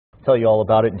Tell you all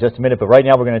about it in just a minute, but right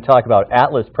now we're going to talk about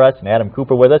Atlas Press and Adam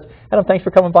Cooper with us. Adam, thanks for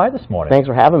coming by this morning. Thanks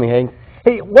for having me, Hank.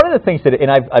 Hey, one of the things that,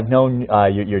 and I've known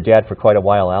your dad for quite a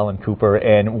while, Alan Cooper,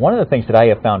 and one of the things that I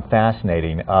have found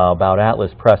fascinating about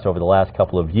Atlas Press over the last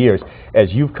couple of years,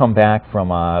 as you've come back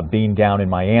from being down in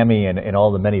Miami and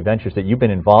all the many ventures that you've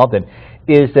been involved in,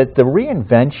 is that the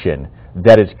reinvention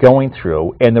that it's going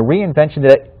through, and the reinvention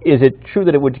that, is it true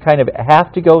that it would kind of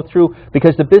have to go through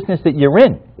because the business that you're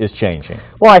in is changing?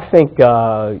 Well, I think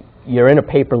you're in a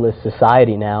paperless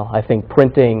society now. I think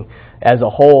printing as a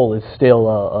whole is still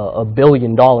a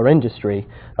billion-dollar industry,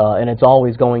 and it's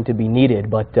always going to be needed.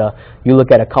 But you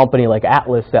look at a company like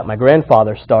Atlas that my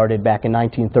grandfather started back in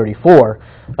 1934,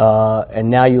 and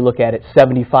now you look at it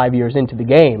 75 years into the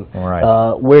game.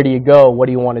 Right. Where do you go? What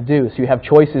do you want to do? So you have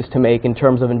choices to make in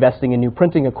terms of investing in new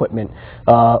printing equipment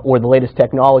or the latest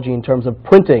technology in terms of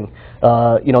printing,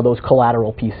 you know, those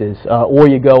collateral pieces, or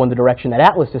you go in the direction that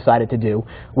Atlas decided to do,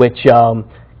 which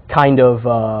kind of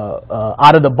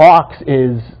out of the box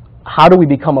is how do we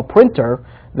become a printer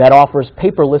that offers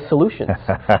paperless solutions,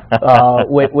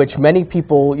 which many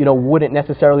people, you know, wouldn't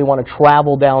necessarily want to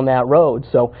travel down that road.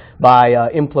 So by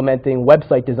implementing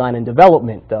website design and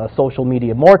development, social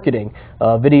media marketing,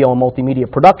 video and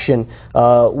multimedia production,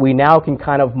 we now can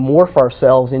kind of morph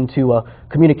ourselves into a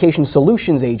communication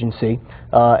solutions agency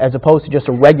as opposed to just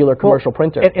a regular commercial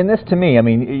printer. And this, to me, I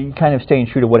mean, you kind of staying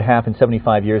true to what happened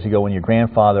 75 years ago when your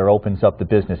grandfather opens up the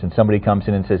business and somebody comes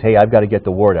in and says, hey, I've got to get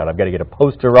the word out. I've got to get a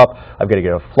poster up. I've got to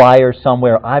get a flyer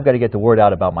somewhere. I've got to get the word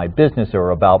out about my business or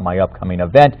about my upcoming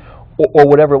event or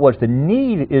whatever it was. The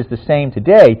need is the same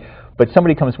today, but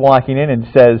somebody comes walking in and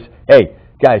says, hey,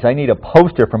 guys, I need a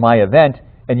poster for my event,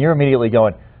 and you're immediately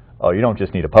going, oh, you don't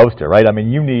just need a poster, right? I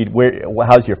mean, you need,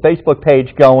 how's your Facebook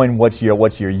page going? What's your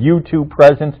YouTube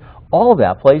presence? All of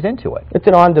that plays into it. It's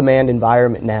an on-demand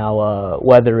environment now,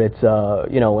 whether it's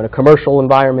you know, in a commercial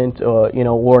environment, you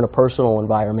know, or in a personal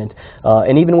environment,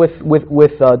 and even with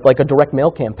like a direct mail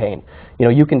campaign. You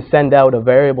know, you can send out a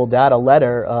variable data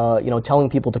letter, you know, telling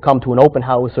people to come to an open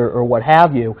house or what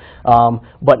have you.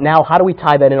 But now, how do we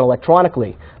tie that in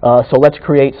electronically? So let's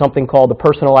create something called a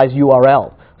personalized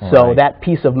URL. So right. That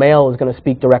piece of mail is going to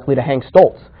speak directly to Hank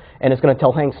Stolz, and it's going to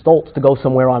tell Hank Stolz to go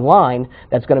somewhere online.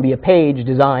 That's going to be a page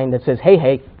designed that says, hey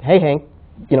Hank,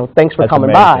 you know, thanks for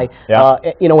coming by. Yeah.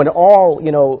 You know, and it all,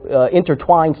 you know,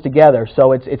 intertwines together.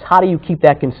 So it's how do you keep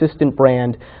that consistent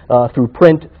brand through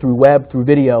print, through web, through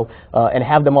video, and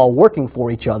have them all working for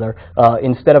each other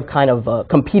instead of kind of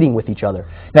competing with each other.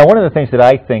 Now, one of the things that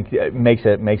I think makes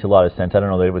a lot of sense, I don't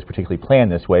know that it was particularly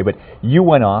planned this way, but you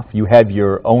went off, you had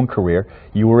your own career,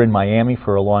 you were in Miami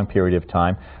for a long period of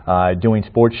time, doing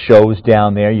sports shows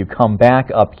down there, you come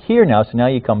back up here now, so now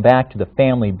you come back to the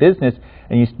family business,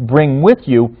 and you bring with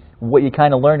you what you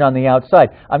kind of learned on the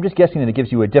outside. I'm just guessing that it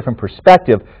gives you a different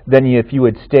perspective than if you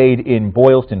had stayed in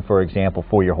Boylston, for example,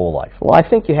 for your whole life. Well, I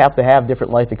think you have to have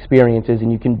different life experiences,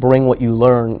 and you can bring what you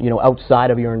learn, you know, outside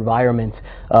of your environment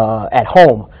at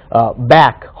home,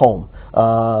 back home.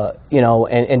 You know,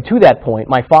 and to that point,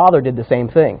 my father did the same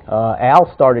thing. Al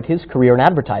started his career in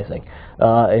advertising,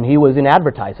 and he was in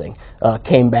advertising.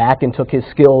 Came back and took his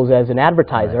skills as an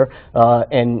advertiser,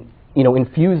 and you know,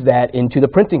 infuse that into the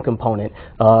printing component,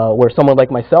 where someone like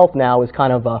myself now is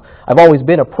kind of, I've always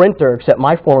been a printer, except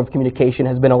my form of communication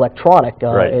has been electronic,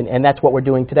 right. and that's what we're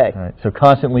doing today. Right. So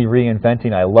constantly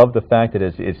reinventing. I love the fact that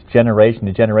it's generation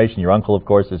to generation. Your uncle, of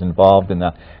course, is involved in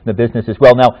the business as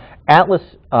well. Now, Atlas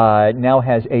now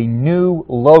has a new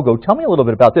logo. Tell me a little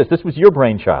bit about this. This was your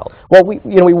brainchild. Well,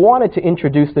 we wanted to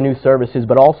introduce the new services,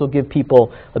 but also give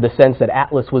people the sense that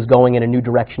Atlas was going in a new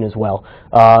direction as well.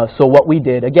 So what we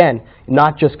did, again,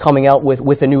 not just coming out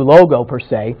with a new logo per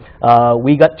se,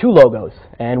 we got two logos,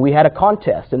 and we had a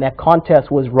contest, and that contest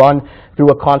was run through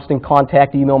a constant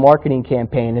contact email marketing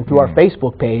campaign and through our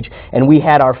Facebook page, and we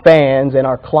had our fans and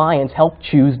our clients help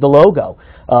choose the logo,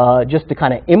 just to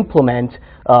kind of implement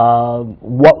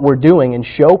what we're doing and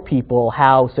show people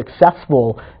how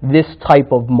successful this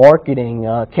type of marketing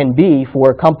can be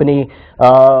for a company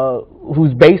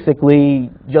who's basically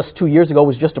just 2 years ago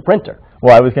was just a printer.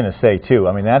 Well, I was going to say too.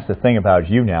 I mean, that's the thing about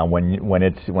you now. When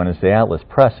it's the Atlas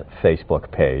Press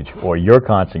Facebook page or your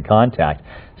constant contact,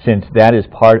 since that is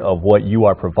part of what you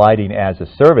are providing as a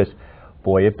service.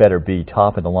 boy, it better be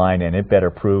top of the line, and it better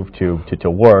prove to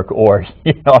work, or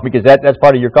because that's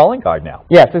part of your calling card now.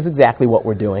 Yes, that's exactly what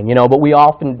we're doing. But we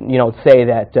often say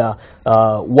that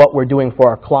what we're doing for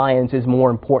our clients is more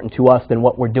important to us than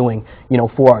what we're doing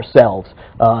for ourselves.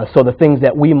 So the things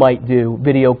that we might do,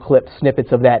 video clips,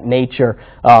 snippets of that nature,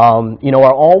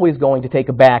 are always going to take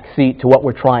a back seat to what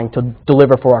we're trying to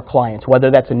deliver for our clients,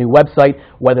 whether that's a new website,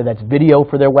 whether that's video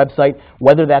for their website,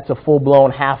 whether that's a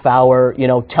full-blown half-hour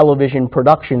television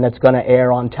production that's going to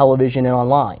air on television and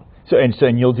online.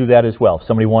 And you'll do that as well. If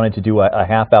somebody wanted to do a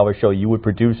half-hour show, you would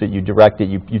produce it, you'd direct it,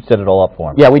 you'd set it all up for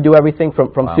them. Yeah, we do everything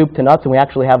from soup to nuts, and we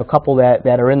actually have a couple that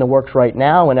are in the works right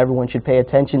now, and everyone should pay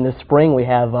attention this spring. We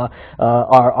have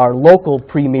our local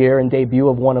premiere and debut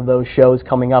of one of those shows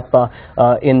coming up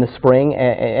in the spring,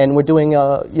 and we're doing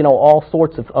all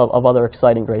sorts of other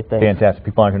exciting, great things. Fantastic.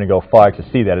 People aren't going to go far to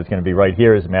see that. It's going to be right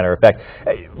here, as a matter of fact.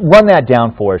 Run that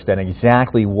down for us, then,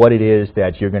 exactly what it is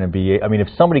that you're going to be. If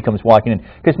somebody comes walking in,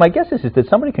 because my guess is that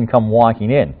somebody can come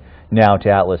walking in now to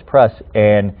Atlas Press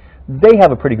and they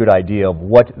have a pretty good idea of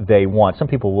what they want. Some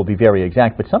people will be very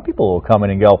exact, but some people will come in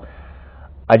and go,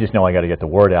 I just know I got to get the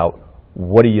word out.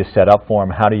 What do you set up for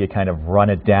them? How do you kind of run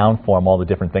it down for them, all the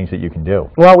different things that you can do?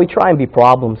 Well, we try and be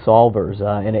problem solvers,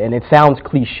 and it sounds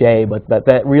cliche, but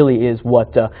that really is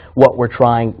what we're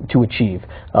trying to achieve.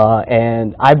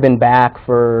 And I've been back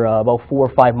for about 4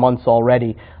 or 5 months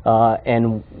already,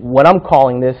 and what I'm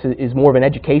calling this is more of an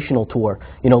educational tour,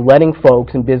 letting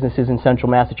folks and businesses in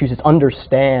central Massachusetts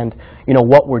understand,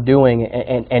 what we're doing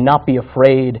and not be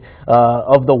afraid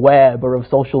of the web or of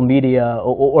social media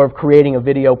or of creating a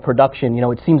video production.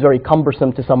 It seems very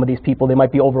cumbersome to some of these people. They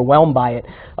might be overwhelmed by it,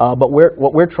 but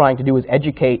what we're trying to do is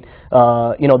educate,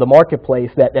 the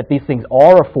marketplace that these things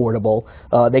are affordable.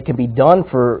 They can be done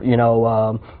for,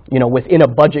 within a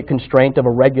budget constraint of a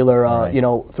regular, right.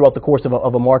 Throughout the course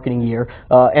of a marketing year,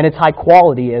 and it's high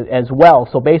quality as well.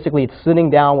 So basically, it's sitting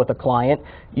down with a client.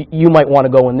 You might want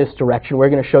to go in this direction. We're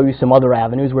going to show you some other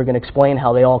avenues. We're going to explain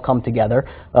how they all come together,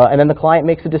 and then the client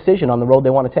makes a decision on the road they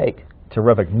want to take.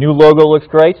 Terrific. New logo looks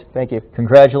great. Thank you.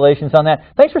 Congratulations on that.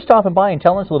 Thanks for stopping by and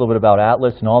telling us a little bit about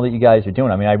Atlas and all that you guys are doing.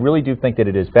 I really do think that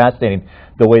it is fascinating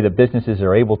the way the businesses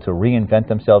are able to reinvent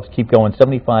themselves, keep going.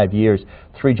 75 years,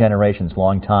 3 generations,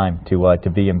 long time to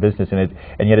be in business,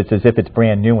 and yet it's as if it's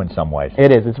brand new in some ways.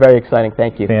 It is. It's very exciting.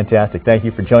 Thank you. Fantastic. Thank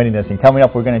you for joining us. And coming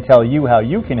up, we're going to tell you how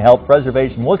you can help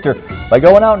Preservation Worcester by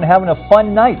going out and having a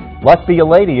fun night. Luck be a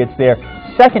lady. It's their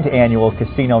 2nd annual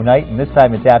casino night, and this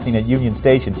time it's happening at Union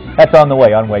Station. That's on the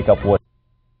way on Wake Up Worcester.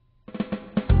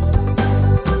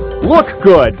 Look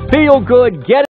good, feel good, get it.